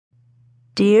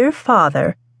Dear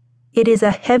Father, it is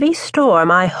a heavy storm.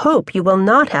 I hope you will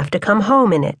not have to come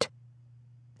home in it.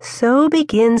 So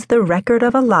begins the record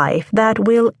of a life that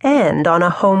will end on a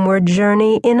homeward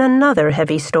journey in another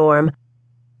heavy storm.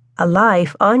 A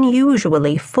life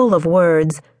unusually full of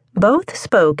words, both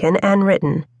spoken and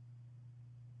written.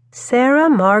 Sarah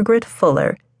Margaret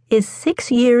Fuller is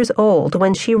 6 years old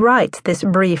when she writes this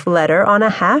brief letter on a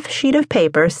half sheet of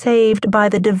paper saved by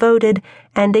the devoted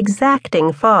and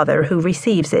exacting father who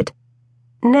receives it,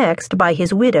 next by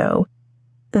his widow,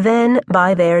 then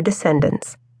by their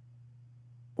descendants.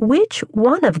 Which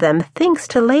one of them thinks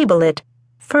to label it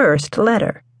first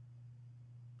letter?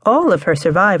 All of her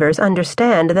survivors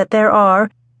understand that there are,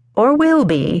 or will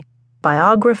be,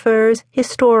 biographers,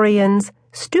 historians,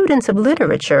 students of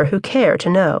literature who care to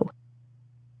know.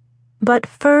 But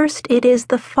first it is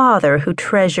the father who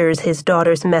treasures his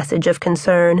daughter's message of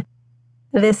concern,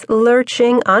 this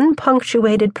lurching,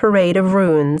 unpunctuated parade of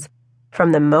runes,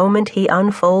 from the moment he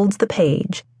unfolds the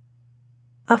page.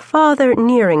 A father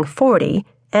nearing 40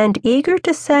 and eager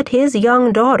to set his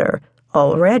young daughter,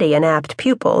 already an apt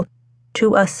pupil,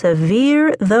 to a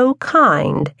severe though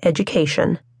kind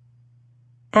education.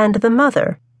 And the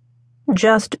mother,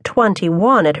 just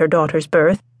 21 at her daughter's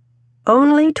birth,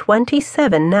 only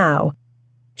 27 now.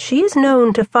 She is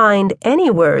known to find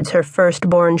any words her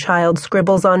firstborn child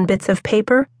scribbles on bits of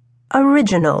paper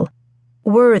original,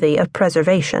 worthy of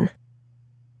preservation.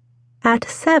 At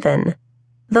 7,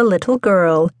 the little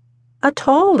girl, a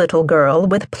tall little girl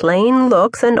with plain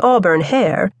looks and auburn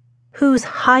hair, whose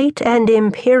height and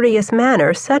imperious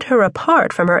manner set her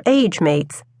apart from her age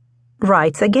mates,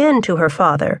 writes again to her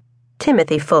father,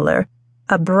 Timothy Fuller,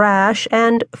 a brash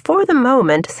and, for the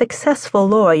moment, successful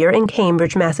lawyer in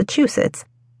Cambridge, Massachusetts,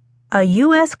 a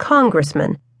U.S.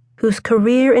 congressman whose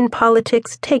career in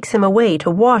politics takes him away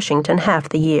to Washington half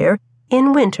the year,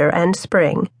 in winter and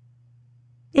spring.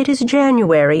 It is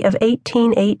January of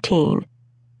 1818.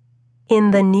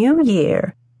 In the new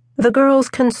year, the girl's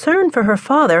concern for her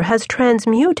father has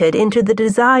transmuted into the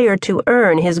desire to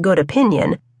earn his good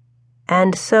opinion,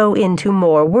 and so into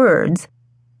more words,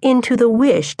 into the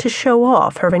wish to show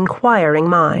off her inquiring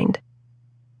mind.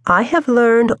 I have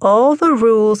learned all the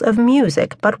rules of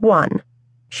music but one,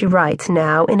 she writes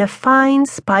now in a fine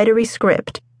spidery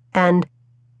script, and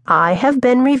I have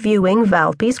been reviewing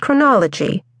Valpy's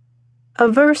Chronology, a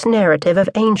verse narrative of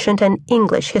ancient and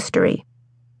English history.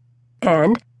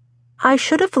 And I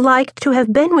should have liked to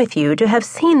have been with you to have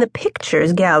seen the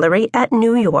pictures gallery at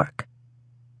New York.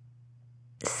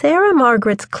 Sarah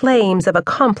Margaret's claims of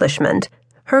accomplishment,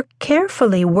 her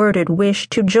carefully worded wish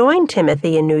to join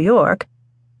Timothy in New York,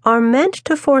 are meant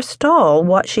to forestall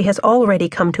what she has already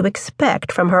come to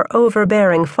expect from her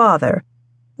overbearing father,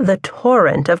 the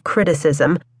torrent of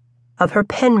criticism, of her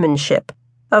penmanship,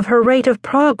 of her rate of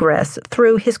progress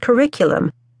through his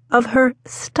curriculum, of her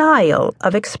style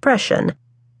of expression,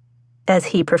 as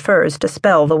he prefers to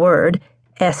spell the word,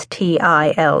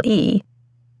 S-T-I-L-E,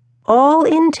 all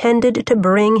intended to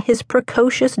bring his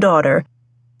precocious daughter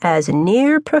as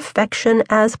near perfection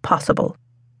as possible.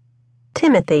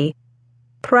 Timothy,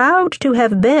 proud to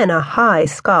have been a high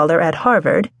scholar at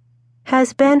Harvard,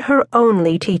 has been her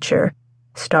only teacher,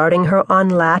 starting her on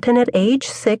Latin at age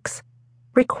 6,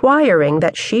 requiring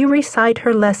that she recite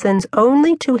her lessons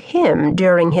only to him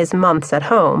during his months at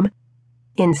home,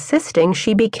 insisting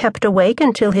she be kept awake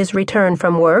until his return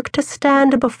from work to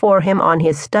stand before him on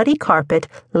his study carpet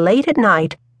late at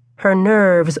night, her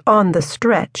nerves on the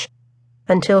stretch,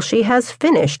 until she has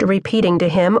finished repeating to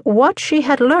him what she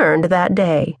had learned that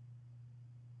day.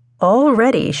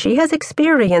 Already she has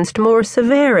experienced more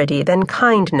severity than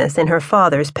kindness in her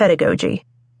father's pedagogy.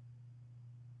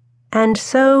 And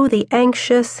so the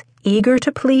anxious,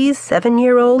 eager-to-please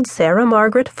 7-year-old Sarah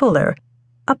Margaret Fuller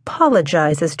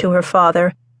apologizes to her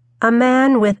father, a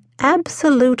man with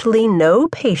absolutely no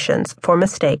patience for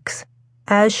mistakes,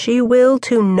 as she will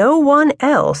to no one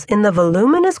else in the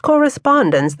voluminous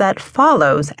correspondence that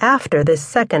follows after this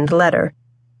second letter.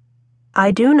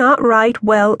 I do not write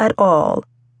well at all,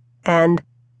 and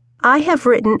I have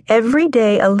written every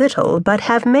day a little but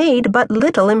have made but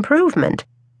little improvement,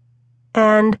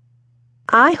 and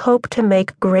I hope to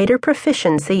make greater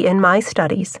proficiency in my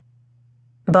studies.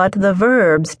 But the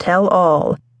verbs tell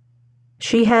all.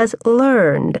 She has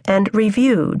learned and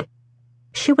reviewed.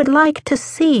 She would like to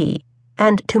see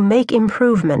and to make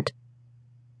improvement.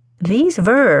 These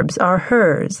verbs are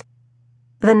hers.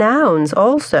 The nouns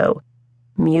also: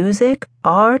 music,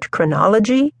 art,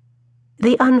 chronology,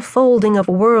 the unfolding of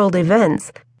world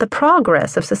events, the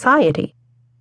progress of society.